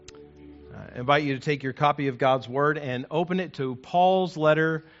I invite you to take your copy of God's Word and open it to Paul's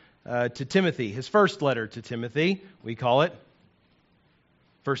letter to Timothy, his first letter to Timothy. We call it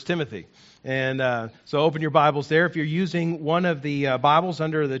 1 Timothy. And so open your Bibles there. If you're using one of the Bibles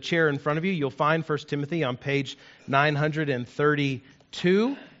under the chair in front of you, you'll find 1 Timothy on page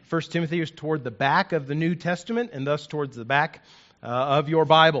 932. 1 Timothy is toward the back of the New Testament and thus towards the back of your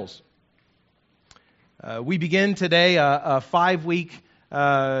Bibles. We begin today a 5-week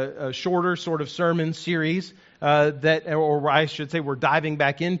shorter sort of sermon series or I should say we're diving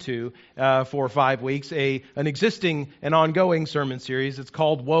back into for 5 weeks an existing and ongoing sermon series. It's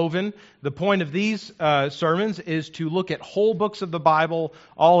called Woven. The point of these sermons is to look at whole books of the Bible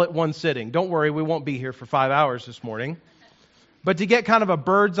all at one sitting. Don't worry, we won't be here for 5 hours this morning. But to get kind of a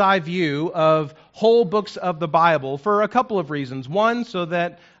bird's eye view of whole books of the Bible for a couple of reasons. One, so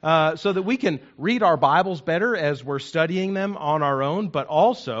that we can read our Bibles better as we're studying them on our own, but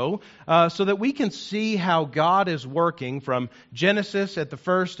also so that we can see how God is working from Genesis at the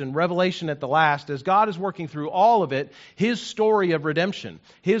first and Revelation at the last, as God is working through all of it, His story of redemption,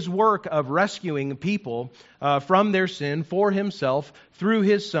 His work of rescuing people from their sin for Himself through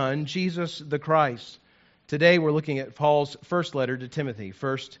His Son, Jesus the Christ. Today we're looking at Paul's first letter to Timothy,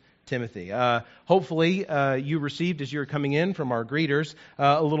 1 Timothy. Hopefully you received, as you were coming in from our greeters,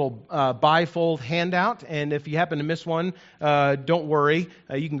 a little bifold handout. And if you happen to miss one, don't worry.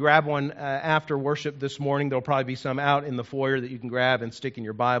 You can grab one after worship this morning. There'll probably be some out in the foyer that you can grab and stick in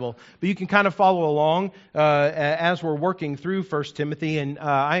your Bible. But you can kind of follow along as we're working through 1 Timothy. And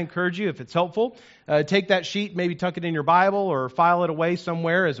I encourage you, if it's helpful, take that sheet, maybe tuck it in your Bible or file it away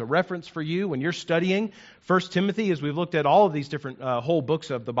somewhere as a reference for you when you're studying 1 Timothy, as we've looked at all of these different whole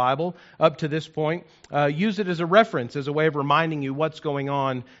books of the Bible up to this point. Use it as a reference, as a way of reminding you what's going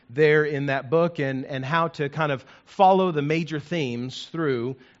on there in that book and how to kind of follow the major themes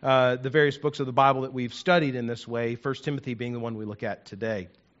through the various books of the Bible that we've studied in this way, 1 Timothy being the one we look at today.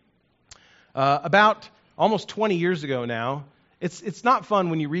 About almost 20 years ago now, it's not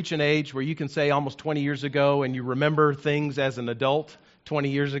fun when you reach an age where you can say almost 20 years ago and you remember things as an adult. 20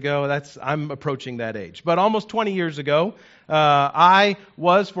 years ago, I'm approaching that age. But almost 20 years ago, I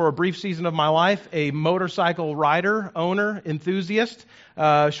was, for a brief season of my life, a motorcycle rider, owner, enthusiast.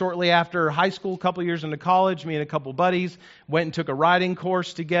 Shortly after high school, a couple years into college, me and a couple buddies went and took a riding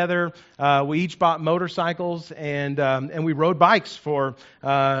course together. We each bought motorcycles and we rode bikes for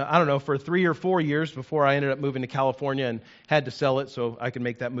 3 or 4 years before I ended up moving to California and had to sell it so I could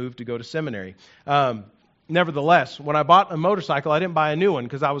make that move to go to seminary. Nevertheless, when I bought a motorcycle, I didn't buy a new one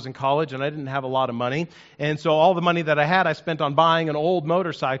because I was in college and I didn't have a lot of money. And so all the money that I had, I spent on buying an old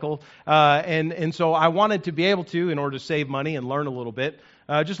motorcycle. And so I wanted to be able to, in order to save money and learn a little bit,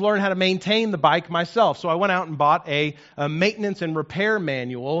 just learn how to maintain the bike myself. So I went out and bought a maintenance and repair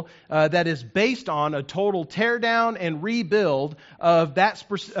manual that is based on a total tear down and rebuild of that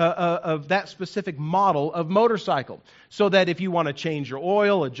specific model of motorcycle. So that if you want to change your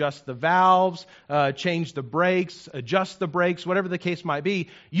oil, adjust the valves, change the brakes, adjust the brakes, whatever the case might be,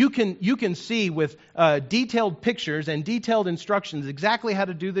 you can see with detailed pictures and detailed instructions exactly how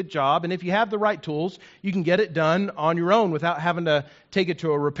to do the job. And if you have the right tools, you can get it done on your own without having to take it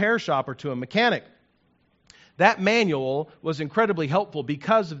to a repair shop or to a mechanic. That manual was incredibly helpful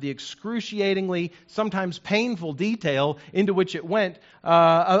because of the excruciatingly, sometimes painful detail into which it went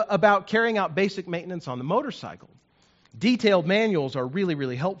about carrying out basic maintenance on the motorcycle. Detailed manuals are really,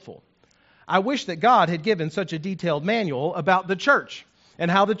 really helpful. I wish that God had given such a detailed manual about the church and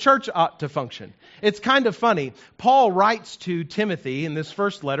how the church ought to function. It's kind of funny. Paul writes to Timothy in this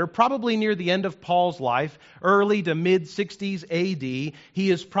first letter, probably near the end of Paul's life, early to mid-60s AD. He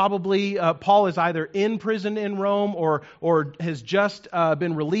is probably, Paul is either in prison in Rome or has just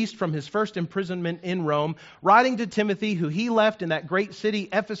been released from his first imprisonment in Rome, writing to Timothy, who he left in that great city,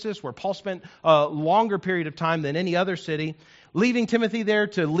 Ephesus, where Paul spent a longer period of time than any other city, leaving Timothy there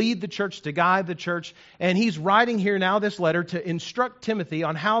to lead the church, to guide the church. And he's writing here now this letter to instruct Timothy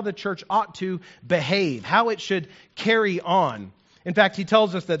on how the church ought to behave, how it should carry on. In fact, he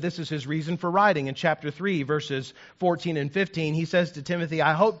tells us that this is his reason for writing. In chapter 3, verses 14 and 15, he says to Timothy,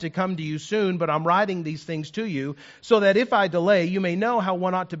 I hope to come to you soon, but I'm writing these things to you, so that if I delay, you may know how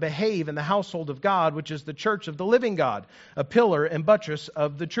one ought to behave in the household of God, which is the church of the living God, a pillar and buttress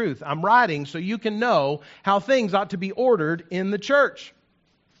of the truth. I'm writing so you can know how things ought to be ordered in the church.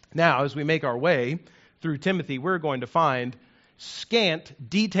 Now, as we make our way through Timothy, we're going to find scant,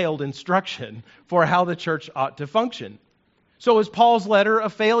 detailed instruction for how the church ought to function. So is Paul's letter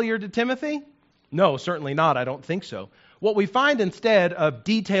a failure to Timothy? No, certainly not. I don't think so. What we find instead of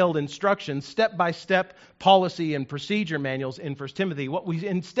detailed instructions, step-by-step policy and procedure manuals in 1 Timothy, what we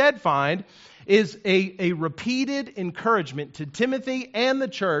instead find is a repeated encouragement to Timothy and the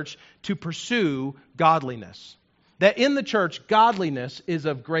church to pursue godliness. That in the church, godliness is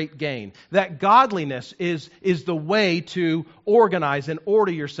of great gain. That godliness is the way to organize and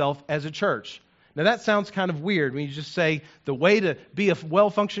order yourself as a church. Now that sounds kind of weird when you just say the way to be a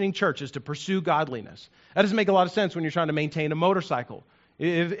well-functioning church is to pursue godliness. That doesn't make a lot of sense when you're trying to maintain a motorcycle.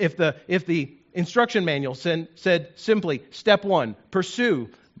 If the instruction manual said simply, step 1, pursue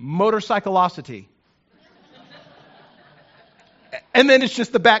motorcyclosity. And then it's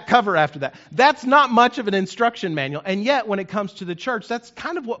just the back cover after that. That's not much of an instruction manual. And yet, when it comes to the church, that's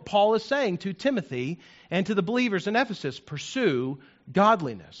kind of what Paul is saying to Timothy and to the believers in Ephesus. Pursue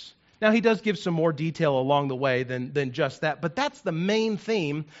godliness. Now, he does give some more detail along the way than just that. But that's the main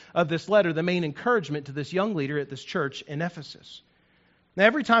theme of this letter, the main encouragement to this young leader at this church in Ephesus. Now,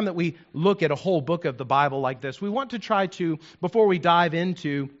 every time that we look at a whole book of the Bible like this, we want to try to, before we dive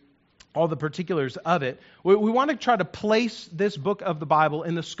into all the particulars of it, we want to try to place this book of the Bible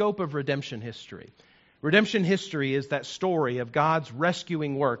in the scope of redemption history. Redemption history is that story of God's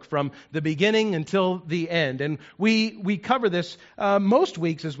rescuing work from the beginning until the end. And we cover this most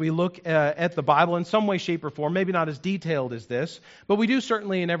weeks as we look at the Bible in some way, shape, or form. Maybe not as detailed as this, but we do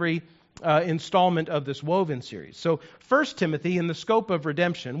certainly in every installment of this Woven series. So 1 Timothy, in the scope of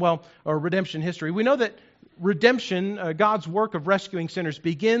redemption, or redemption history, we know that redemption, God's work of rescuing sinners,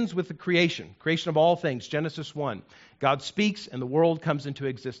 begins with the creation of all things, Genesis 1. God speaks and the world comes into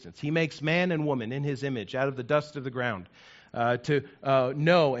existence. He makes man and woman in His image out of the dust of the ground to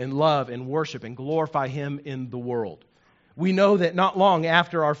know and love and worship and glorify Him in the world. We know that not long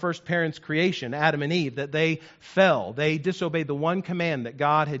after our first parents' creation, Adam and Eve, that they fell. They disobeyed the one command that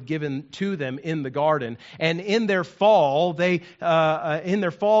God had given to them in the garden. And in their fall,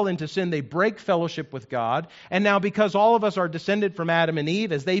 into sin, they break fellowship with God. And now because all of us are descended from Adam and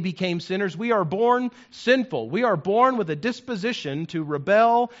Eve, as they became sinners, we are born sinful. We are born with a disposition to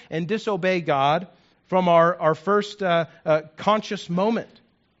rebel and disobey God from our first conscious moment.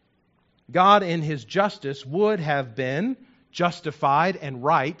 God, in His justice, would have been justified and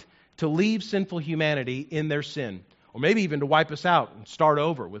right to leave sinful humanity in their sin, or maybe even to wipe us out and start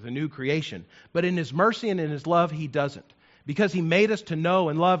over with a new creation. But in His mercy and in His love, He doesn't. Because He made us to know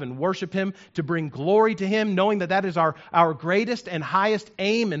and love and worship Him, to bring glory to Him, knowing that that is our greatest and highest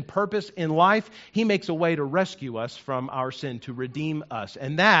aim and purpose in life, He makes a way to rescue us from our sin, to redeem us.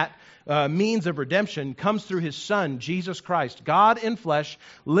 And that means of redemption comes through His Son, Jesus Christ, God in flesh,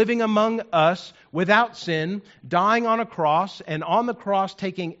 living among us without sin, dying on a cross, and on the cross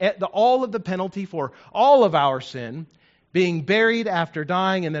taking all of the penalty for all of our sin, being buried after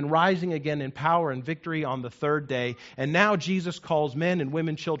dying and then rising again in power and victory on the third day. And now Jesus calls men and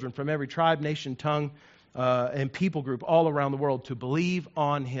women, children from every tribe, nation, tongue, and people group all around the world to believe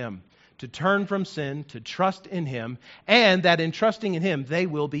on Him, to turn from sin, to trust in Him, and that in trusting in Him, they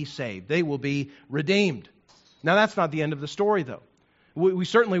will be saved. They will be redeemed. Now, that's not the end of the story, though. We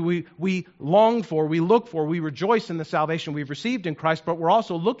certainly long for, we look for, we rejoice in the salvation we've received in Christ, but we're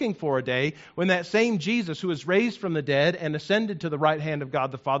also looking for a day when that same Jesus who was raised from the dead and ascended to the right hand of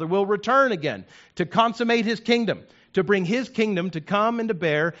God the Father will return again to consummate His kingdom, to bring His kingdom to come and to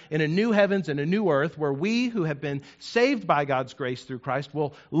bear in a new heavens and a new earth where we who have been saved by God's grace through Christ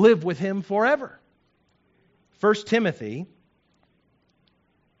will live with Him forever. 1 Timothy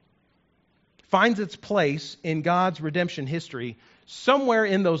finds its place in God's redemption history somewhere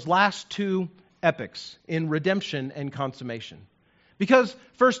in those last two epics, in redemption and consummation. Because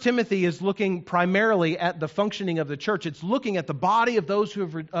 1 Timothy is looking primarily at the functioning of the church. It's looking at the body of those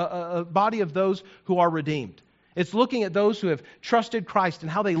who are redeemed. It's looking at those who have trusted Christ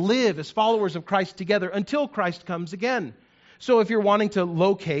and how they live as followers of Christ together until Christ comes again. So if you're wanting to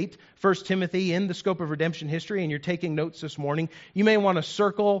locate 1 Timothy in the scope of redemption history and you're taking notes this morning, you may want to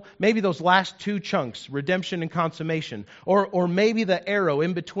circle maybe those last two chunks, redemption and consummation, or maybe the arrow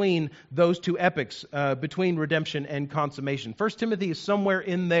in between those two epics, between redemption and consummation. 1 Timothy is somewhere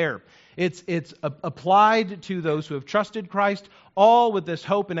in there. It's applied to those who have trusted Christ, all with this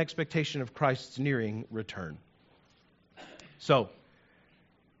hope and expectation of Christ's nearing return. So,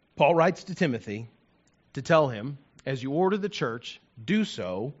 Paul writes to Timothy to tell him, as you order the church, do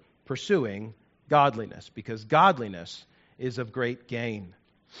so pursuing godliness, because godliness is of great gain.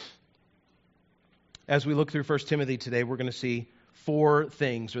 As we look through 1 Timothy today, we're going to see four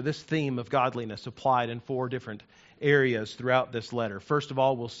things, or this theme of godliness applied in four different areas throughout this letter. First of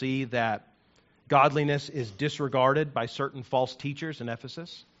all, we'll see that godliness is disregarded by certain false teachers in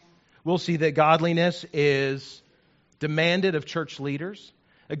Ephesus. We'll see that godliness is demanded of church leaders.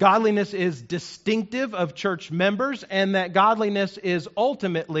 Godliness is distinctive of church members, and that godliness is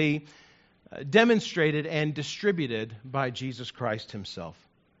ultimately demonstrated and distributed by Jesus Christ himself.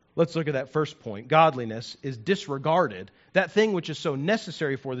 Let's look at that first point. Godliness is disregarded. That thing which is so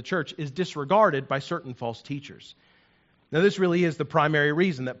necessary for the church is disregarded by certain false teachers. Now, this really is the primary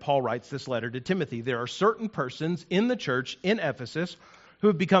reason that Paul writes this letter to Timothy. There are certain persons in the church in Ephesus who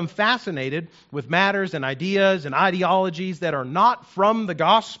have become fascinated with matters and ideas and ideologies that are not from the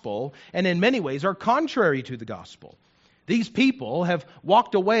gospel and in many ways are contrary to the gospel. These people have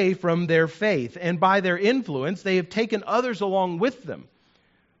walked away from their faith, and by their influence, they have taken others along with them.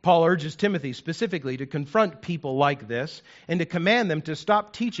 Paul urges Timothy specifically to confront people like this and to command them to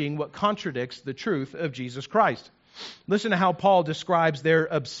stop teaching what contradicts the truth of Jesus Christ. Listen to how Paul describes their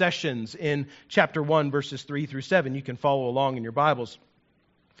obsessions in chapter 1, verses 3 through 7. You can follow along in your Bibles.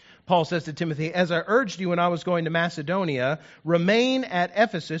 Paul says to Timothy, "As I urged you when I was going to Macedonia, remain at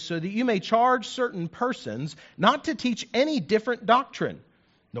Ephesus so that you may charge certain persons not to teach any different doctrine,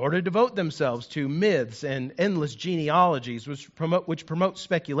 nor to devote themselves to myths and endless genealogies which promote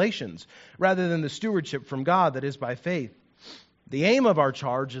speculations, rather than the stewardship from God that is by faith. The aim of our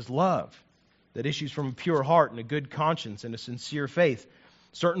charge is love, that issues from a pure heart and a good conscience and a sincere faith.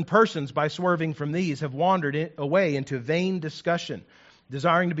 Certain persons, by swerving from these, have wandered away into vain discussion,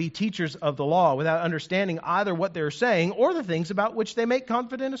 desiring to be teachers of the law without understanding either what they're saying or the things about which they make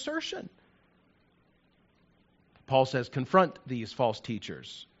confident assertion." Paul says, confront these false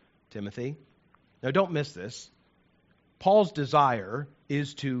teachers, Timothy. Now, don't miss this. Paul's desire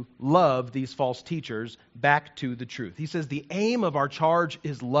is to love these false teachers back to the truth. He says, the aim of our charge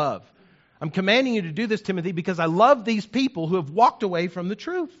is love. I'm commanding you to do this, Timothy, because I love these people who have walked away from the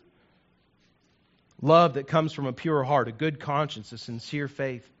truth. Love that comes from a pure heart, a good conscience, a sincere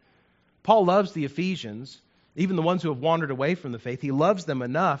faith. Paul loves the Ephesians, even the ones who have wandered away from the faith. He loves them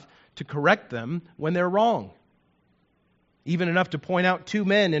enough to correct them when they're wrong. Even enough to point out two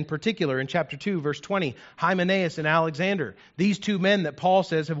men in particular in chapter 2, verse 20, Hymenaeus and Alexander. These two men that Paul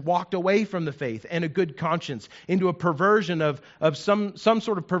says have walked away from the faith and a good conscience into a perversion of some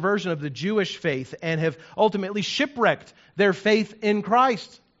sort of perversion of the Jewish faith and have ultimately shipwrecked their faith in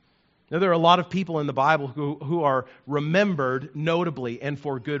Christ. Now, there are a lot of people in the Bible who are remembered notably and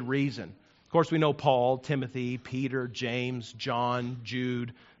for good reason. Of course, we know Paul, Timothy, Peter, James, John,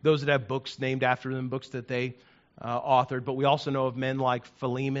 Jude, those that have books named after them, books that they authored. But we also know of men like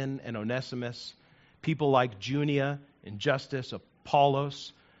Philemon and Onesimus, people like Junia and Justus,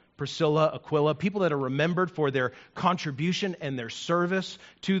 Apollos, Priscilla, Aquila, people that are remembered for their contribution and their service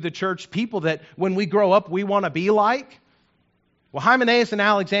to the church, people that when we grow up we want to be like. Well, Hymenaeus and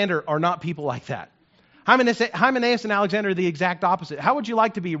Alexander are not people like that. Hymenaeus and Alexander are the exact opposite. How would you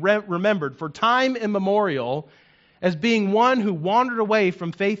like to be remembered for time immemorial as being one who wandered away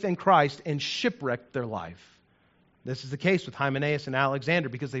from faith in Christ and shipwrecked their life? This is the case with Hymenaeus and Alexander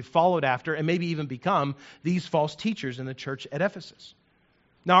because they followed after and maybe even become these false teachers in the church at Ephesus.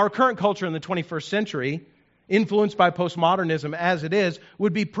 Now, our current culture in the 21st century, influenced by postmodernism as it is,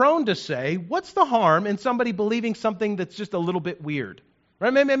 would be prone to say, what's the harm in somebody believing something that's just a little bit weird?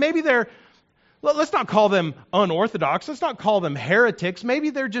 Right? Maybe they're, let's not call them unorthodox. Let's not call them heretics. Maybe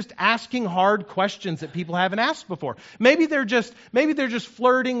they're just asking hard questions that people haven't asked before. Maybe they're just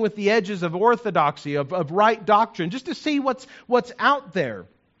flirting with the edges of orthodoxy, of right doctrine, just to see what's out there.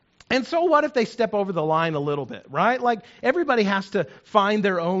 And so what if they step over the line a little bit, right? Like everybody has to find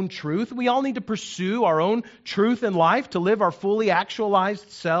their own truth. We all need to pursue our own truth in life to live our fully actualized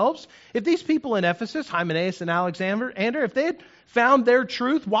selves. If these people in Ephesus, Hymenaeus and Alexander, if they had found their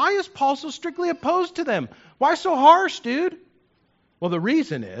truth, why is Paul so strictly opposed to them? Why so harsh, dude? Well, the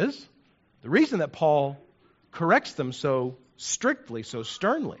reason that Paul corrects them so strictly, so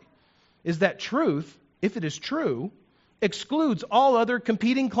sternly, is that truth, if it is true, excludes all other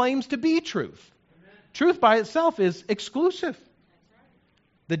competing claims to be truth. Amen. Truth by itself is exclusive. Right.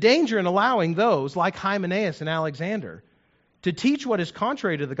 The danger in allowing those like Hymenaeus and Alexander to teach what is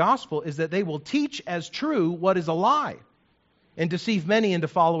contrary to the gospel is that they will teach as true what is a lie and deceive many into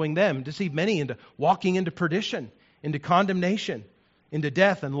following them, deceive many into walking into perdition, into condemnation, into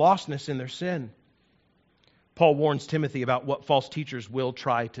death and lostness in their sin. Paul warns Timothy about what false teachers will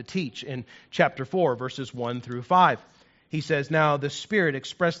try to teach in chapter 4, verses 1 through 5. He says, "Now the Spirit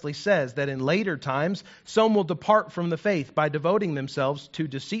expressly says that in later times some will depart from the faith by devoting themselves to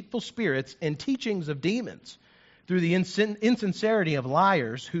deceitful spirits and teachings of demons, through the insincerity of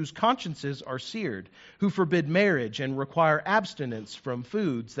liars whose consciences are seared, who forbid marriage and require abstinence from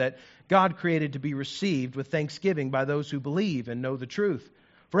foods that God created to be received with thanksgiving by those who believe and know the truth.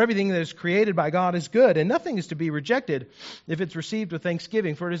 For everything that is created by God is good, and nothing is to be rejected if it's received with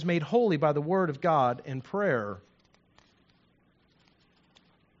thanksgiving, for it is made holy by the word of God and prayer.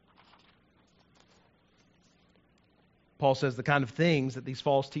 Paul says the kind of things that these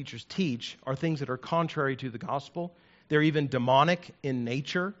false teachers teach are things that are contrary to the gospel. They're even demonic in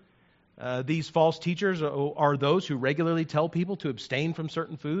nature. These false teachers are those who regularly tell people to abstain from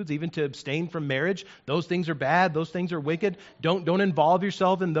certain foods, even to abstain from marriage. Those things are bad. Those things are wicked. Don't involve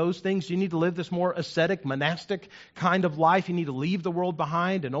yourself in those things. You need to live this more ascetic, monastic kind of life. You need to leave the world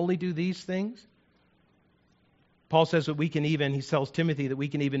behind and only do these things. Paul says that he tells Timothy that we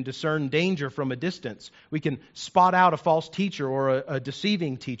can even discern danger from a distance. We can spot out a false teacher or a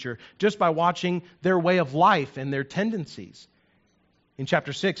deceiving teacher just by watching their way of life and their tendencies. In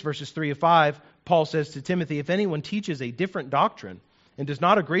chapter 6, verses 3 to 5, Paul says to Timothy, if anyone teaches a different doctrine and does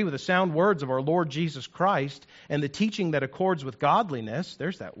not agree with the sound words of our Lord Jesus Christ and the teaching that accords with godliness,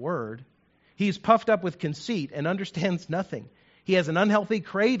 there's that word, he is puffed up with conceit and understands nothing. He has an unhealthy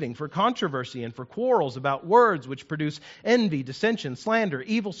craving for controversy and for quarrels about words which produce envy, dissension, slander,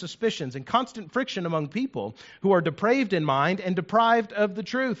 evil suspicions, and constant friction among people who are depraved in mind and deprived of the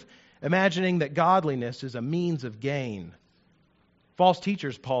truth, imagining that godliness is a means of gain. False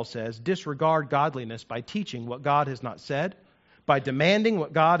teachers, Paul says, disregard godliness by teaching what God has not said, by demanding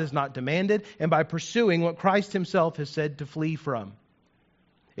what God has not demanded, and by pursuing what Christ himself has said to flee from.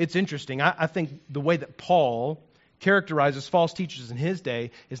 It's interesting. I think the way that Paul characterizes false teachers in his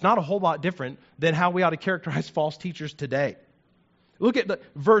day is not a whole lot different than how we ought to characterize false teachers today. Look at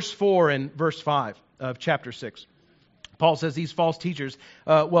verse 4 and verse 5 of chapter 6. Paul says these false teachers,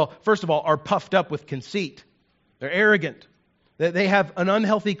 first of all, are puffed up with conceit. They're arrogant. They have an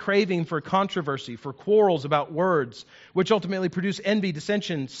unhealthy craving for controversy, for quarrels about words, which ultimately produce envy,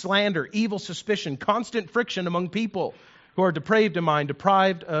 dissension, slander, evil suspicion, constant friction among people who are depraved in mind,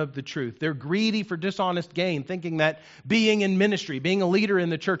 deprived of the truth. They're greedy for dishonest gain, thinking that being in ministry, being a leader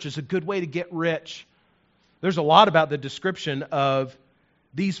in the church is a good way to get rich. There's a lot about the description of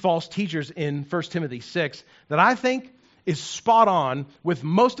these false teachers in 1 Timothy 6 that I think is spot on with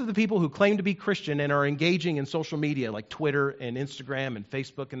most of the people who claim to be Christian and are engaging in social media like Twitter and Instagram and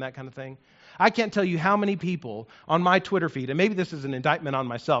Facebook and that kind of thing. I can't tell you how many people on my Twitter feed, and maybe this is an indictment on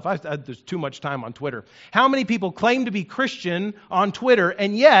myself, there's too much time on Twitter, how many people claim to be Christian on Twitter,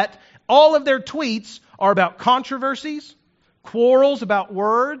 and yet all of their tweets are about controversies, quarrels about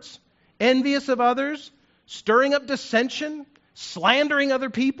words, envious of others, stirring up dissension, slandering other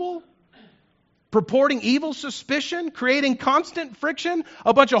people, purporting evil suspicion, creating constant friction,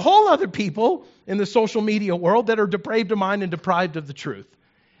 a bunch of whole other people in the social media world that are depraved of mind and deprived of the truth.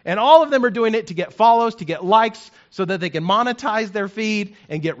 And all of them are doing it to get follows, to get likes, so that they can monetize their feed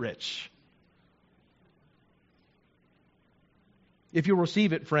and get rich. If you'll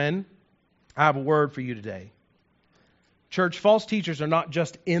receive it, friend, I have a word for you today. Church, false teachers are not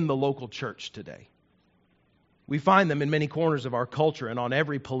just in the local church today. We find them in many corners of our culture and on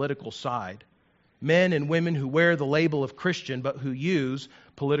every political side. Men and women who wear the label of Christian but who use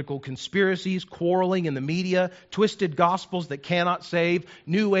political conspiracies, quarreling in the media, twisted gospels that cannot save,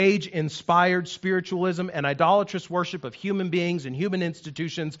 New Age-inspired spiritualism, and idolatrous worship of human beings and human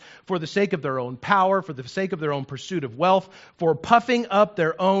institutions for the sake of their own power, for the sake of their own pursuit of wealth, for puffing up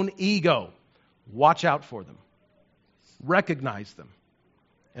their own ego. Watch out for them. Recognize them.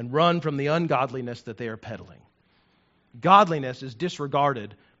 And run from the ungodliness that they are peddling. Godliness is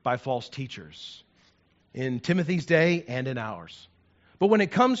disregarded by false teachers in Timothy's day and in ours. But when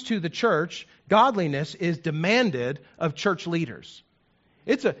it comes to the church, godliness is demanded of church leaders.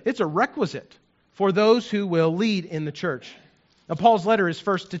 It's a requisite for those who will lead in the church. Now, Paul's letter is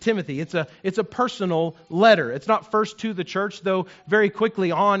first to Timothy. It's a personal letter. It's not first to the church, though very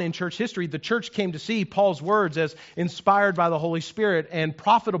quickly on in church history, the church came to see Paul's words as inspired by the Holy Spirit and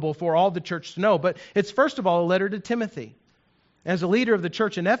profitable for all the church to know. But it's first of all a letter to Timothy. As a leader of the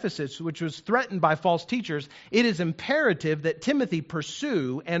church in Ephesus, which was threatened by false teachers, it is imperative that Timothy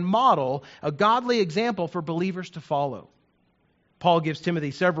pursue and model a godly example for believers to follow. Paul gives Timothy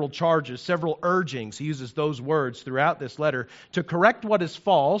several charges, several urgings. He uses those words throughout this letter to correct what is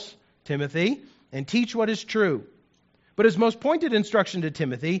false, Timothy, and teach what is true. But his most pointed instruction to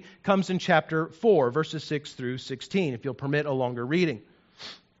Timothy comes in chapter 4, verses 6 through 16, if you'll permit a longer reading.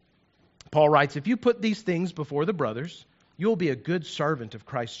 Paul writes, "If you put these things before the brothers, you will be a good servant of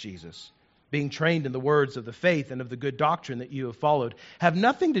Christ Jesus, being trained in the words of the faith and of the good doctrine that you have followed. Have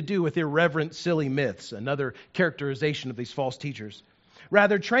nothing to do with irreverent, silly myths," another characterization of these false teachers.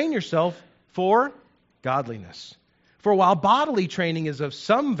 "Rather, train yourself for godliness. For while bodily training is of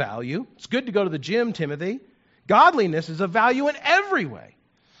some value," it's good to go to the gym, Timothy, "godliness is of value in every way,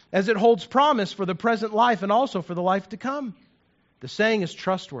 as it holds promise for the present life and also for the life to come. The saying is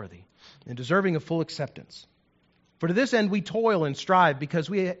trustworthy and deserving of full acceptance. For to this end we toil and strive, because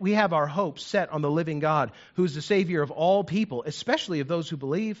we have our hopes set on the living God, who is the Savior of all people, especially of those who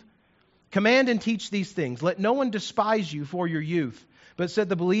believe. Command and teach these things. Let no one despise you for your youth, but set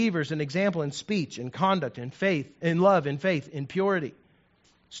the believers an example in speech, in conduct, in faith, in love, in faith, in purity.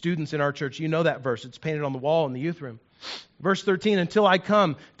 Students in our church, you know that verse. It's painted on the wall in the youth room. Verse 13, until I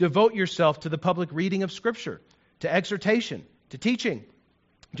come, devote yourself to the public reading of Scripture, to exhortation, to teaching.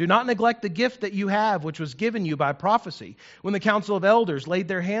 Do not neglect the gift that you have, which was given you by prophecy, when the council of elders laid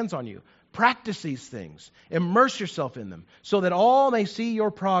their hands on you. Practice these things. Immerse yourself in them, so that all may see your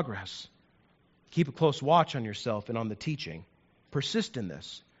progress. Keep a close watch on yourself and on the teaching. Persist in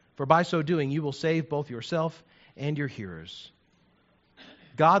this, for by so doing you will save both yourself and your hearers.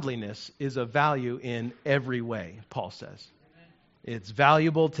 Godliness is of value in every way, Paul says. It's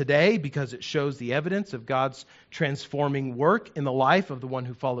valuable today because it shows the evidence of God's transforming work in the life of the one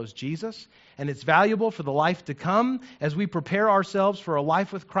who follows Jesus. And it's valuable for the life to come as we prepare ourselves for a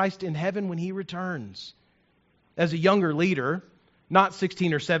life with Christ in heaven when He returns. As a younger leader, not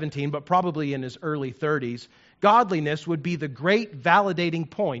 16 or 17, but probably in his early 30s, godliness would be the great validating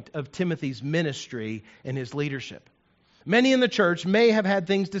point of Timothy's ministry and his leadership. Many in the church may have had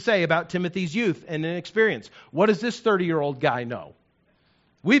things to say about Timothy's youth and experience. What does this 30-year-old guy know?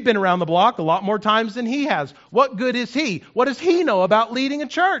 We've been around the block a lot more times than he has. What good is he? What does he know about leading a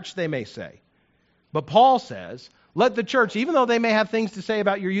church, they may say. But Paul says, let the church, even though they may have things to say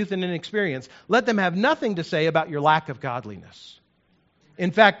about your youth and inexperience, let them have nothing to say about your lack of godliness.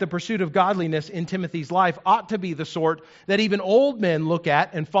 In fact, the pursuit of godliness in Timothy's life ought to be the sort that even old men look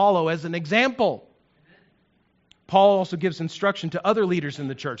at and follow as an example. Paul also gives instruction to other leaders in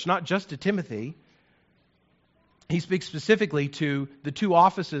the church, not just to Timothy. He speaks specifically to the two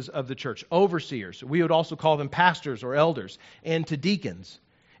offices of the church, overseers. We would also call them pastors or elders, and to deacons.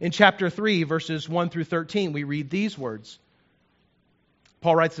 In chapter 3, verses 1 through 13, we read these words.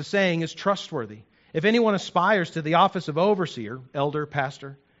 Paul writes, the saying is trustworthy. If anyone aspires to the office of overseer, elder,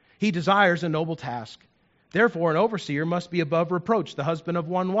 pastor, he desires a noble task. Therefore, an overseer must be above reproach, the husband of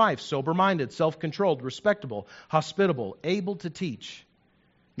one wife, sober-minded, self-controlled, respectable, hospitable, able to teach.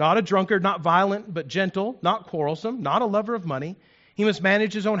 Not a drunkard, not violent, but gentle, not quarrelsome, not a lover of money. He must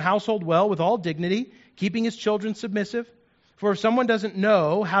manage his own household well with all dignity, keeping his children submissive. For if someone doesn't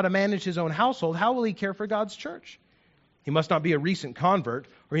know how to manage his own household, how will he care for God's church? He must not be a recent convert,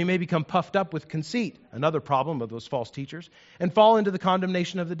 or he may become puffed up with conceit, another problem of those false teachers, and fall into the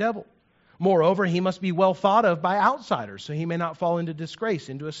condemnation of the devil. Moreover, he must be well thought of by outsiders, so he may not fall into disgrace,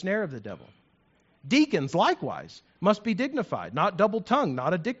 into a snare of the devil. Deacons, likewise, must be dignified, not double-tongued,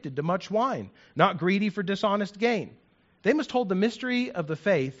 not addicted to much wine, not greedy for dishonest gain. They must hold the mystery of the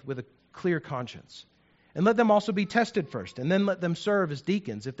faith with a clear conscience. And let them also be tested first, and then let them serve as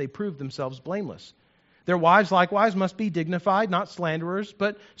deacons if they prove themselves blameless. Their wives, likewise, must be dignified, not slanderers,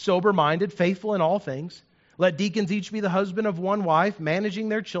 but sober-minded, faithful in all things. Let deacons each be the husband of one wife, managing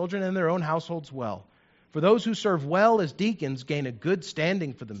their children and their own households well. For those who serve well as deacons gain a good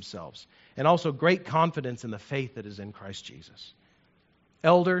standing for themselves, and also great confidence in the faith that is in Christ Jesus.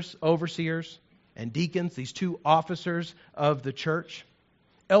 Elders, overseers, and deacons, these two officers of the church.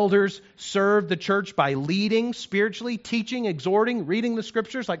 Elders serve the church by leading spiritually, teaching, exhorting, reading the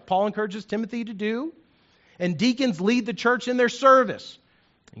Scriptures like Paul encourages Timothy to do. And deacons lead the church in their service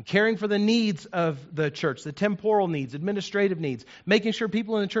and caring for the needs of the church, the temporal needs, administrative needs, making sure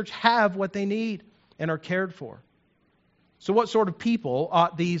people in the church have what they need and are cared for. So what sort of people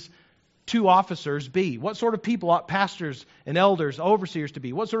ought these two officers be? What sort of people ought pastors and elders, overseers to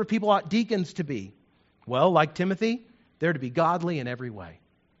be? What sort of people ought deacons to be? Well, like Timothy, they're to be godly in every way.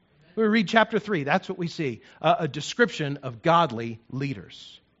 We read chapter 3, that's what we see, a description of godly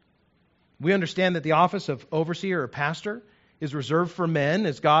leaders. We understand that the office of overseer or pastor is reserved for men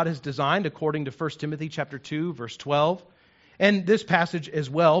as God has designed according to 1 Timothy chapter 2, verse 12, and this passage as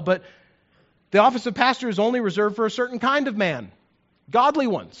well. But the office of pastor is only reserved for a certain kind of man, godly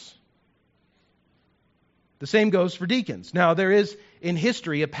ones. The same goes for deacons. Now, there is in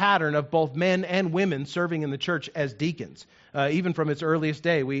history a pattern of both men and women serving in the church as deacons. Even from its earliest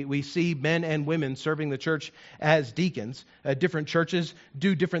day, we see men and women serving the church as deacons. Different churches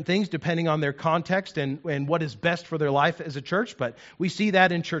do different things depending on their context and what is best for their life as a church, but we see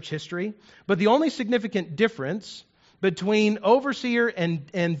that in church history. But the only significant difference between overseer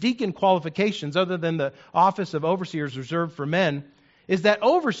and deacon qualifications, other than the office of overseers reserved for men, is that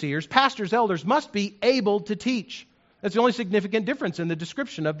overseers, pastors, elders, must be able to teach. That's the only significant difference in the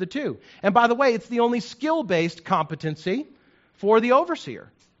description of the two. And by the way, it's the only skill-based competency for the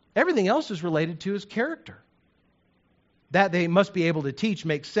overseer. Everything else is related to his character. That they must be able to teach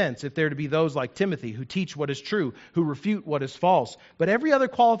makes sense if they're to be those like Timothy who teach what is true, who refute what is false. But every other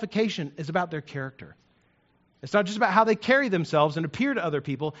qualification is about their character. It's not just about how they carry themselves and appear to other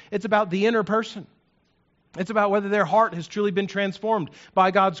people. It's about the inner person. It's about whether their heart has truly been transformed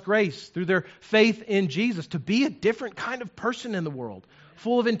by God's grace through their faith in Jesus to be a different kind of person in the world,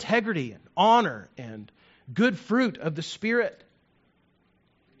 full of integrity and honor and good fruit of the Spirit.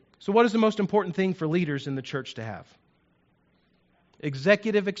 So what is the most important thing for leaders in the church to have?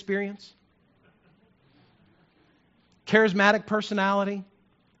 Executive experience? Charismatic personality?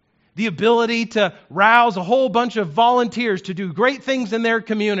 The ability to rouse a whole bunch of volunteers to do great things in their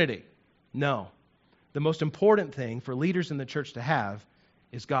community? No. The most important thing for leaders in the church to have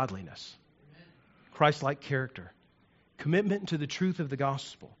is godliness. Christ-like character. Commitment to the truth of the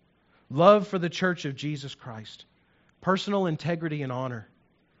gospel. Love for the church of Jesus Christ. Personal integrity and honor.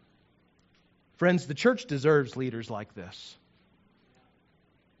 Friends, the church deserves leaders like this.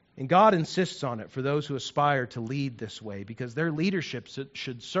 And God insists on it for those who aspire to lead this way, because their leadership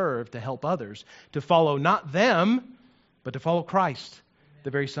should serve to help others to follow not them, but to follow Christ,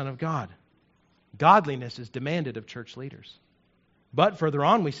 the very Son of God. Godliness is demanded of church leaders. But further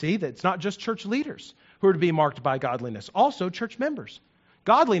on we see that it's not just church leaders who are to be marked by godliness, also church members.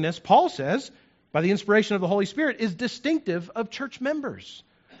 Godliness, Paul says, by the inspiration of the Holy Spirit, is distinctive of church members,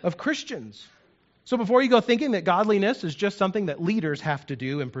 of Christians. So before you go thinking that godliness is just something that leaders have to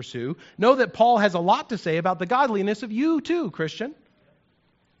do and pursue, know that Paul has a lot to say about the godliness of you too, Christian.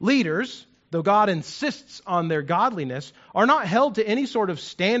 Leaders, though God insists on their godliness, are not held to any sort of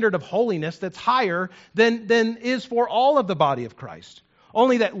standard of holiness that's higher than is for all of the body of Christ.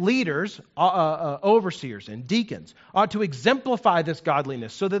 Only that leaders, overseers, and deacons ought to exemplify this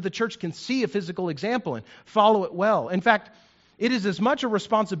godliness so that the church can see a physical example and follow it well. In fact, it is as much a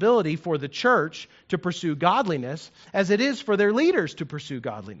responsibility for the church to pursue godliness as it is for their leaders to pursue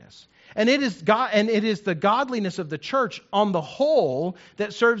godliness. And it is the godliness of the church on the whole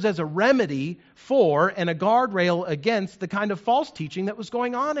that serves as a remedy for and a guardrail against the kind of false teaching that was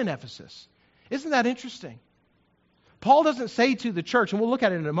going on in Ephesus. Isn't that interesting? Paul doesn't say to the church, and we'll look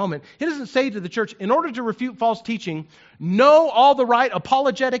at it in a moment, he doesn't say to the church, in order to refute false teaching, know all the right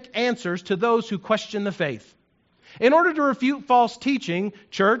apologetic answers to those who question the faith. In order to refute false teaching,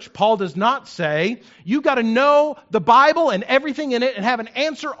 church, Paul does not say, you've got to know the Bible and everything in it and have an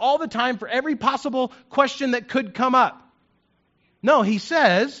answer all the time for every possible question that could come up. No, he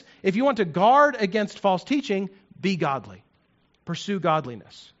says, if you want to guard against false teaching, be godly. Pursue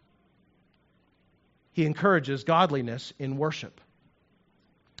godliness. He encourages godliness in worship.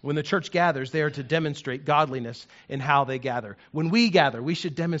 When the church gathers, they are to demonstrate godliness in how they gather. When we gather, we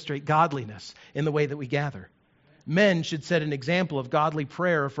should demonstrate godliness in the way that we gather. Men should set an example of godly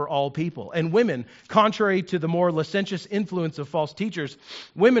prayer for all people. And women, contrary to the more licentious influence of false teachers,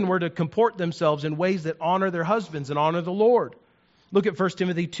 women were to comport themselves in ways that honor their husbands and honor the Lord. Look at 1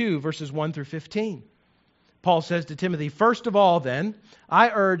 Timothy 2, verses 1 through 15. Paul says to Timothy, first of all, then, I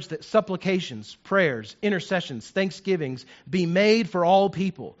urge that supplications, prayers, intercessions, thanksgivings be made for all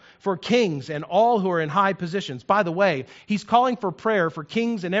people, for kings and all who are in high positions. By the way, he's calling for prayer for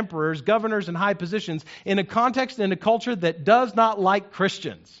kings and emperors, governors and high positions in a context and a culture that does not like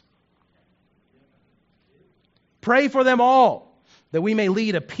Christians. Pray for them all, that we may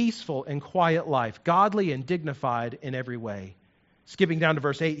lead a peaceful and quiet life, godly and dignified in every way. Skipping down to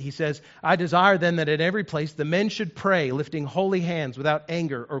verse 8, he says, I desire then that at every place the men should pray, lifting holy hands without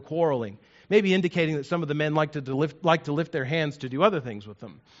anger or quarreling. Maybe indicating that some of the men like to lift their hands to do other things with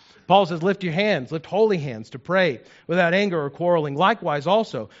them. Paul says, lift your hands, lift holy hands to pray without anger or quarreling. Likewise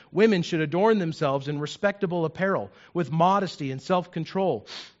also, women should adorn themselves in respectable apparel, with modesty and self-control,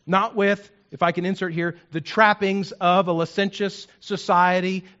 not with, if I can insert here, the trappings of a licentious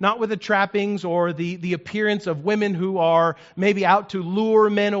society, not with the trappings or the appearance of women who are maybe out to lure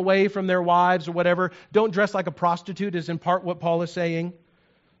men away from their wives or whatever. Don't dress like a prostitute is in part what Paul is saying.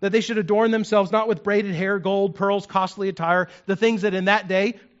 That they should adorn themselves not with braided hair, gold, pearls, costly attire, the things that in that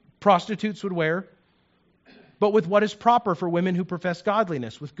day prostitutes would wear, but with what is proper for women who profess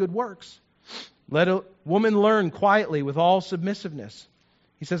godliness, with good works. Let a woman learn quietly with all submissiveness.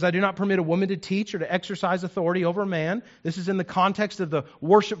 He says, I do not permit a woman to teach or to exercise authority over a man. This is in the context of the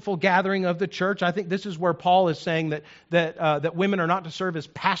worshipful gathering of the church. I think this is where Paul is saying that women are not to serve as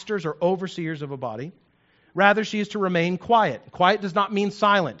pastors or overseers of a body. Rather, she is to remain quiet. Quiet does not mean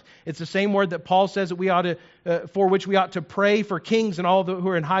silent. It's the same word that Paul says that we ought to, for which we ought to pray for kings and all who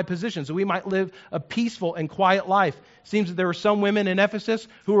are in high positions, so we might live a peaceful and quiet life. It seems that there were some women in Ephesus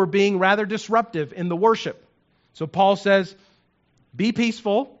who were being rather disruptive in the worship. So Paul says, be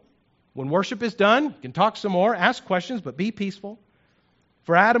peaceful, When worship is done, you can talk some more, ask questions, but be peaceful.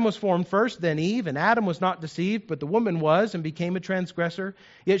 For Adam was formed first, then Eve, and Adam was not deceived, but the woman was and became a transgressor.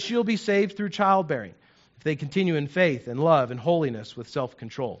 Yet she'll be saved through childbearing, if they continue in faith and love and holiness with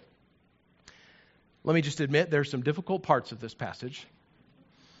self-control. Let me just admit there's some difficult parts of this passage.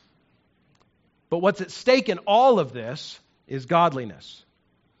 But what's at stake in all of this is godliness.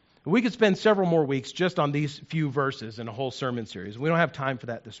 We could spend several more weeks just on these few verses in a whole sermon series. We don't have time for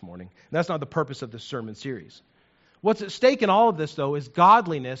that this morning. That's not the purpose of this sermon series. What's at stake in all of this, though, is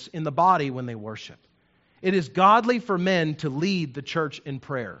godliness in the body when they worship. It is godly for men to lead the church in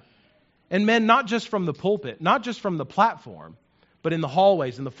prayer. And men, not just from the pulpit, not just from the platform, but in the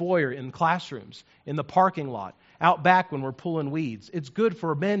hallways, in the foyer, in classrooms, in the parking lot, out back when we're pulling weeds. It's good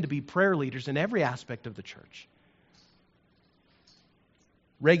for men to be prayer leaders in every aspect of the church.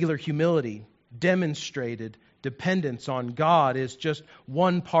 Regular humility, demonstrated dependence on God is just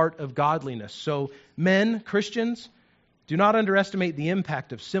one part of godliness. So men, Christians, do not underestimate the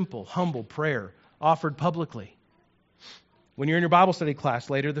impact of simple, humble prayer offered publicly. When you're in your Bible study class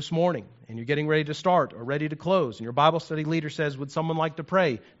later this morning and you're getting ready to start or ready to close and your Bible study leader says, would someone like to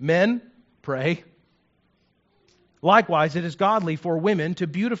pray? Men, pray. Likewise, it is godly for women to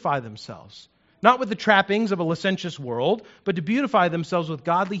beautify themselves, not with the trappings of a licentious world, but to beautify themselves with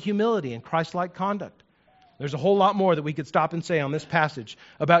godly humility and Christ-like conduct. There's a whole lot more that we could stop and say on this passage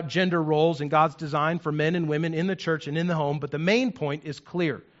about gender roles and God's design for men and women in the church and in the home, but the main point is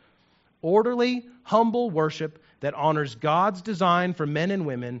clear. Orderly, humble worship that honors God's design for men and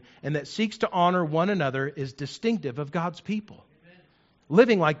women and that seeks to honor one another is distinctive of God's people. Amen.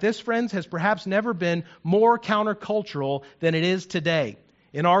 Living like this, friends, has perhaps never been more countercultural than it is today.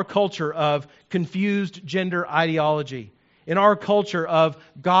 In our culture of confused gender ideology, in our culture of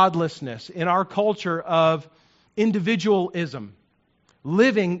godlessness, in our culture of individualism,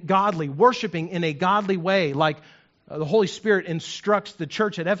 living godly, worshiping in a godly way like the Holy Spirit instructs the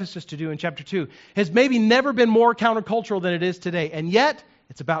church at Ephesus to do in chapter 2, has maybe never been more countercultural than it is today. And yet,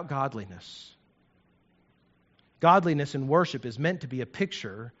 it's about godliness. Godliness in worship is meant to be a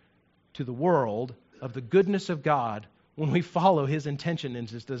picture to the world of the goodness of God when we follow His intention and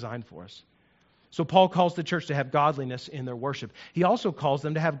His design for us. So Paul calls the church to have godliness in their worship. He also calls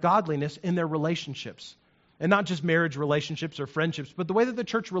them to have godliness in their relationships. And not just marriage relationships or friendships, but the way that the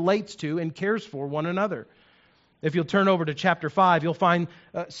church relates to and cares for one another. If you'll turn over to chapter 5, you'll find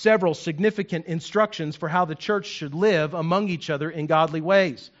several significant instructions for how the church should live among each other in godly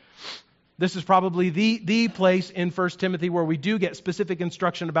ways. This is probably the place in 1 Timothy where we do get specific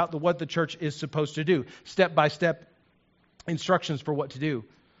instruction about what the church is supposed to do. Step-by-step instructions for what to do.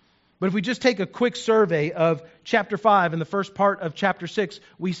 But if we just take a quick survey of chapter 5 and the first part of chapter 6,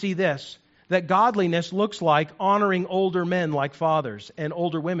 we see this, that godliness looks like honoring older men like fathers and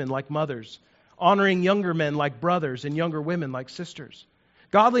older women like mothers, honoring younger men like brothers and younger women like sisters.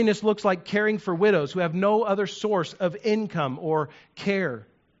 Godliness looks like caring for widows who have no other source of income or care.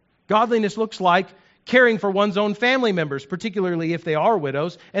 Godliness looks like caring for one's own family members, particularly if they are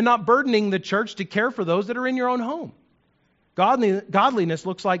widows, and not burdening the church to care for those that are in your own home. Godliness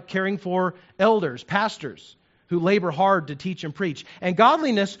looks like caring for elders, pastors, who labor hard to teach and preach. And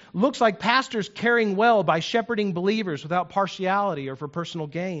godliness looks like pastors caring well by shepherding believers without partiality or for personal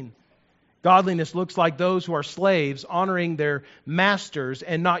gain. Godliness looks like those who are slaves honoring their masters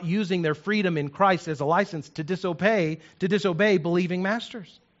and not using their freedom in Christ as a license to disobey believing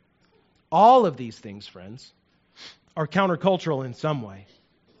masters. All of these things, friends, are countercultural in some way.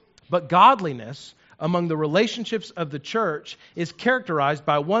 But godliness among the relationships of the church is characterized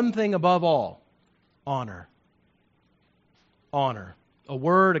by one thing above all: honor. Honor. A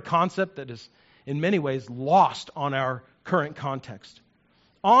word, a concept that is in many ways lost on our current context.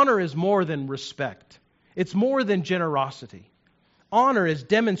 Honor is more than respect. It's more than generosity. Honor is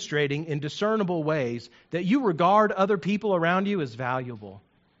demonstrating in discernible ways that you regard other people around you as valuable,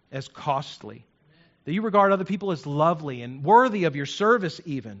 as costly, that you regard other people as lovely and worthy of your service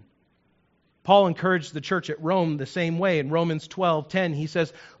even. Paul encouraged the church at Rome the same way. In Romans 12:10, he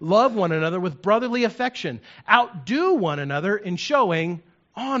says, love one another with brotherly affection. Outdo one another in showing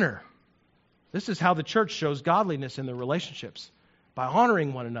honor. This is how the church shows godliness in their relationships, by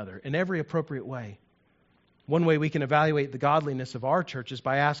honoring one another in every appropriate way. One way we can evaluate the godliness of our church is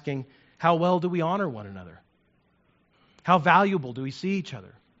by asking, how well do we honor one another? How valuable do we see each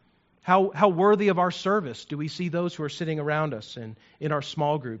other? How worthy of our service do we see those who are sitting around us and in our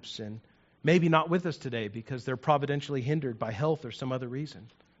small groups and maybe not with us today because they're providentially hindered by health or some other reason?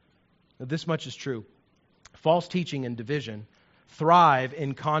 Now, this much is true. False teaching and division thrive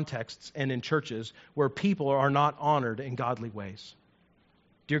in contexts and in churches where people are not honored in godly ways.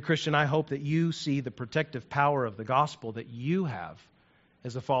 Dear Christian, I hope that you see the protective power of the gospel that you have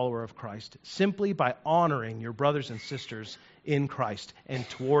as a follower of Christ, simply by honoring your brothers and sisters in Christ and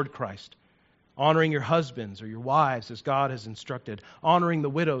toward Christ. Honoring your husbands or your wives as God has instructed. Honoring the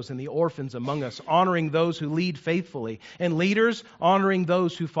widows and the orphans among us. Honoring those who lead faithfully. And leaders, honoring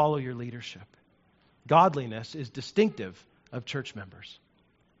those who follow your leadership. Godliness is distinctive of church members.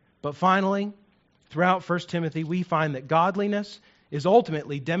 But finally, throughout 1 Timothy, we find that godliness is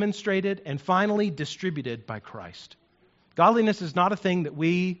ultimately demonstrated and finally distributed by Christ. Godliness is not a thing that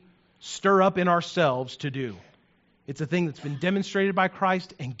we stir up in ourselves to do. It's a thing that's been demonstrated by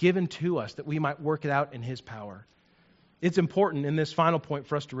Christ and given to us that we might work it out in His power. It's important in this final point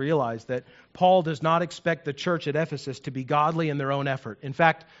for us to realize that Paul does not expect the church at Ephesus to be godly in their own effort. In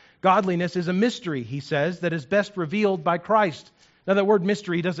fact, godliness is a mystery, he says, that is best revealed by Christ. Now, that word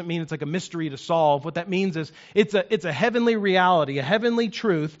mystery doesn't mean it's like a mystery to solve. What that means is it's a heavenly reality, a heavenly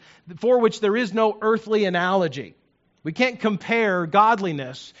truth for which there is no earthly analogy. We can't compare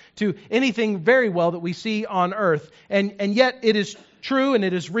godliness to anything very well that we see on earth. And yet it is true and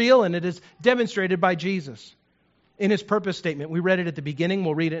it is real and it is demonstrated by Jesus. In his purpose statement, we read it at the beginning,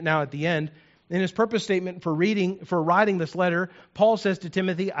 we'll read it now at the end. In his purpose statement for writing this letter, Paul says to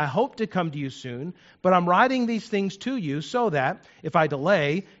Timothy, I hope to come to you soon, but I'm writing these things to you so that, if I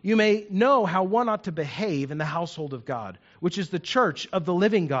delay, you may know how one ought to behave in the household of God, which is the church of the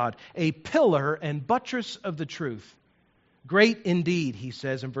living God, a pillar and buttress of the truth. Great indeed, he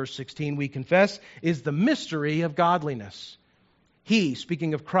says in verse 16, we confess, is the mystery of godliness. He,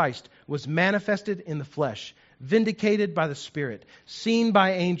 speaking of Christ, was manifested in the flesh, vindicated by the Spirit, seen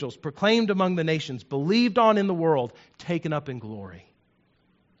by angels, proclaimed among the nations, believed on in the world, taken up in glory.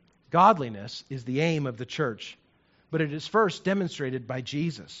 Godliness is the aim of the church, but it is first demonstrated by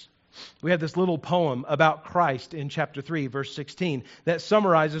Jesus. We have this little poem about Christ in chapter 3, verse 16, that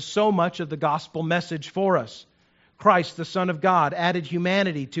summarizes so much of the gospel message for us. Christ, the Son of God, added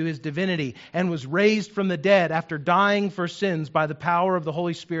humanity to His divinity and was raised from the dead after dying for sins by the power of the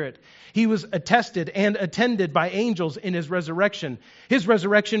Holy Spirit. He was attested and attended by angels in His resurrection. His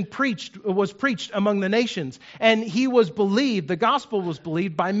resurrection was preached among the nations, and He was believed, the gospel was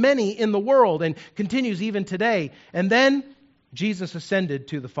believed by many in the world and continues even today. And then Jesus ascended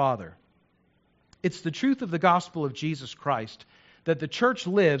to the Father. It's the truth of the gospel of Jesus Christ that the church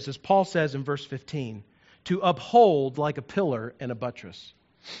lives, as Paul says in verse 15, to uphold like a pillar and a buttress.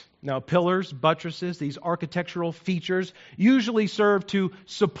 Now, pillars, buttresses, these architectural features usually serve to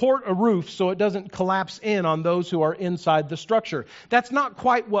support a roof so it doesn't collapse in on those who are inside the structure. That's not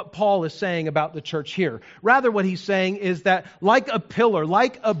quite what Paul is saying about the church here. Rather, what he's saying is that like a pillar,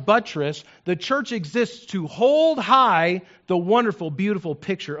 like a buttress, the church exists to hold high the wonderful, beautiful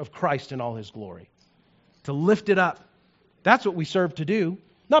picture of Christ in all His glory. To lift it up. That's what we serve to do.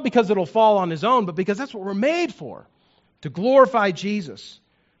 Not because it'll fall on His own, but because that's what we're made for. To glorify Jesus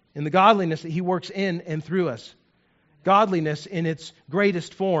in the godliness that He works in and through us. Godliness in its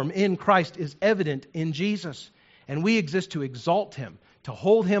greatest form in Christ is evident in Jesus. And we exist to exalt Him, to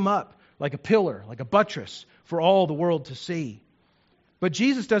hold Him up like a pillar, like a buttress for all the world to see. But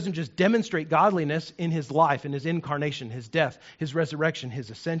Jesus doesn't just demonstrate godliness in His life, in His incarnation, His death, His resurrection, His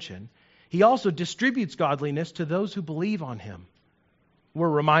ascension. He also distributes godliness to those who believe on Him. We're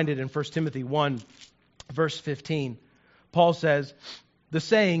reminded in 1 Timothy 1, verse 15, Paul says, the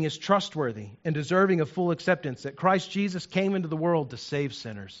saying is trustworthy and deserving of full acceptance that Christ Jesus came into the world to save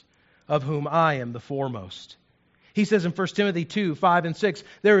sinners, of whom I am the foremost. He says in 1 Timothy 2, 5 and 6,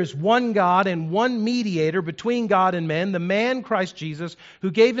 there is one God and one mediator between God and men, the man Christ Jesus, who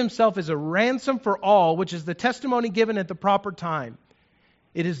gave Himself as a ransom for all, which is the testimony given at the proper time.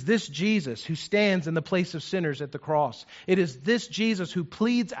 It is this Jesus who stands in the place of sinners at the cross. It is this Jesus who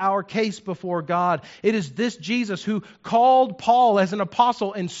pleads our case before God. It is this Jesus who called Paul as an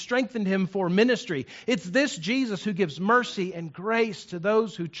apostle and strengthened him for ministry. It's this Jesus who gives mercy and grace to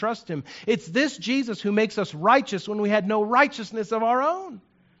those who trust Him. It's this Jesus who makes us righteous when we had no righteousness of our own.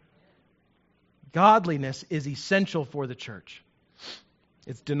 Godliness is essential for the church.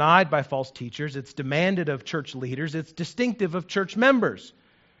 It's denied by false teachers. It's demanded of church leaders. It's distinctive of church members.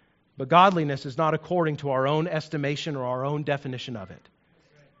 But godliness is not according to our own estimation or our own definition of it.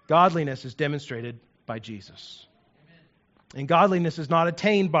 Godliness is demonstrated by Jesus. And godliness is not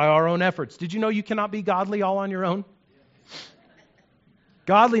attained by our own efforts. Did you know you cannot be godly all on your own?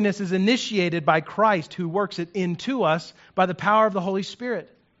 Godliness is initiated by Christ, who works it into us by the power of the Holy Spirit.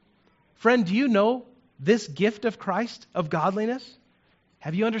 Friend, do you know this gift of Christ, of godliness?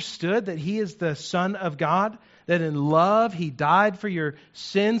 Have you understood that He is the Son of God? That in love He died for your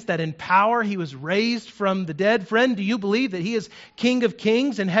sins? That in power He was raised from the dead? Friend, do you believe that He is King of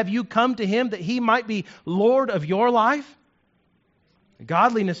Kings? And have you come to Him that He might be Lord of your life?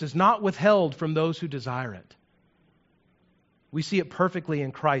 Godliness is not withheld from those who desire it. We see it perfectly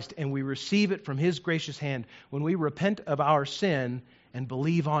in Christ, and we receive it from His gracious hand when we repent of our sin and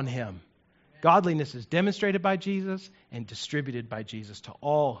believe on Him. Godliness is demonstrated by Jesus and distributed by Jesus to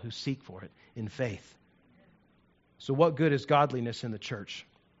all who seek for it in faith. So what good is godliness in the church?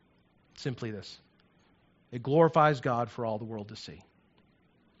 Simply this. It glorifies God for all the world to see.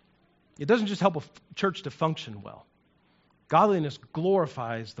 It doesn't just help a church to function well. Godliness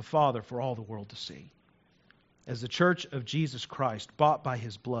glorifies the Father for all the world to see. As the church of Jesus Christ, bought by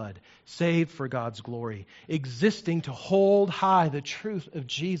His blood, saved for God's glory, existing to hold high the truth of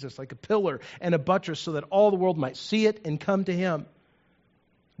Jesus like a pillar and a buttress so that all the world might see it and come to Him.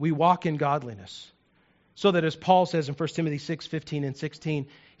 We walk in godliness. So that as Paul says in 1 Timothy 6:15 and 16,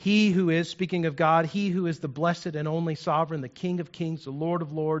 He who is, speaking of God, He who is the blessed and only sovereign, the King of kings, the Lord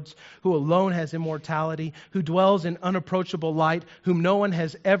of lords, who alone has immortality, who dwells in unapproachable light, whom no one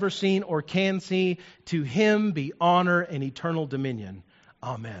has ever seen or can see, to Him be honor and eternal dominion.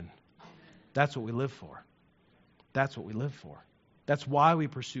 Amen. That's what we live for. That's what we live for. That's why we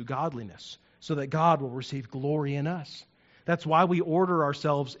pursue godliness, so that God will receive glory in us. That's why we order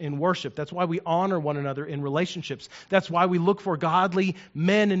ourselves in worship. That's why we honor one another in relationships. That's why we look for godly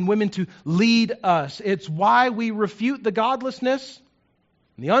men and women to lead us. It's why we refute the godlessness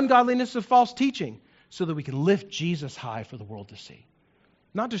and the ungodliness of false teaching so that we can lift Jesus high for the world to see.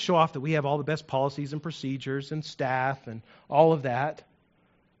 Not to show off that we have all the best policies and procedures and staff and all of that,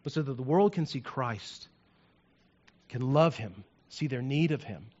 but so that the world can see Christ, can love Him, see their need of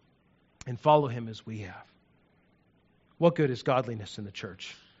Him, and follow Him as we have. What good is godliness in the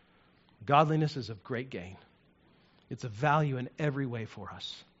church? Godliness is of great gain. It's of value in every way for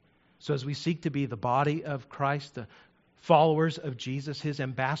us. So as we seek to be the body of Christ, the followers of Jesus, His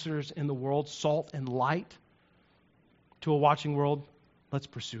ambassadors in the world, salt and light to a watching world, let's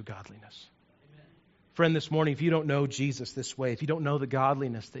pursue godliness. Amen. Friend, this morning, if you don't know Jesus this way, if you don't know the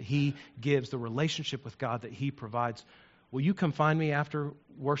godliness that He gives, the relationship with God that He provides, will you come find me after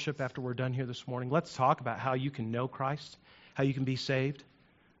worship, after we're done here this morning? Let's talk about how you can know Christ, how you can be saved.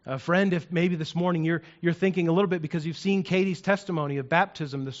 Friend, if maybe this morning you're thinking a little bit because you've seen Katie's testimony of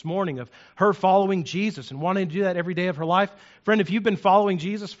baptism this morning, of her following Jesus and wanting to do that every day of her life. Friend, if you've been following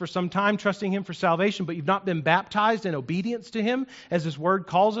Jesus for some time, trusting Him for salvation, but you've not been baptized in obedience to Him as His Word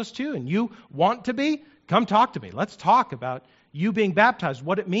calls us to, and you want to be, come talk to me. Let's talk about you being baptized,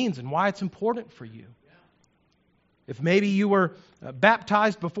 what it means, and why it's important for you. If maybe you were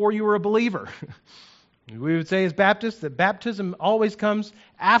baptized before you were a believer, we would say as Baptists that baptism always comes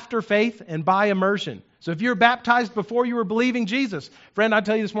after faith and by immersion. So if you're baptized before you were believing Jesus, friend, I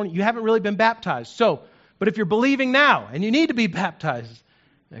tell you this morning, you haven't really been baptized. But if you're believing now and you need to be baptized,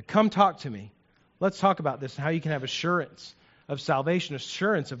 come talk to me. Let's talk about this and how you can have assurance of salvation,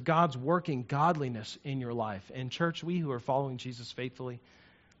 assurance of God's working godliness in your life. And church, we who are following Jesus faithfully,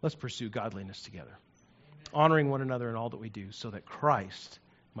 let's pursue godliness together, honoring one another in all that we do so that Christ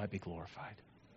might be glorified.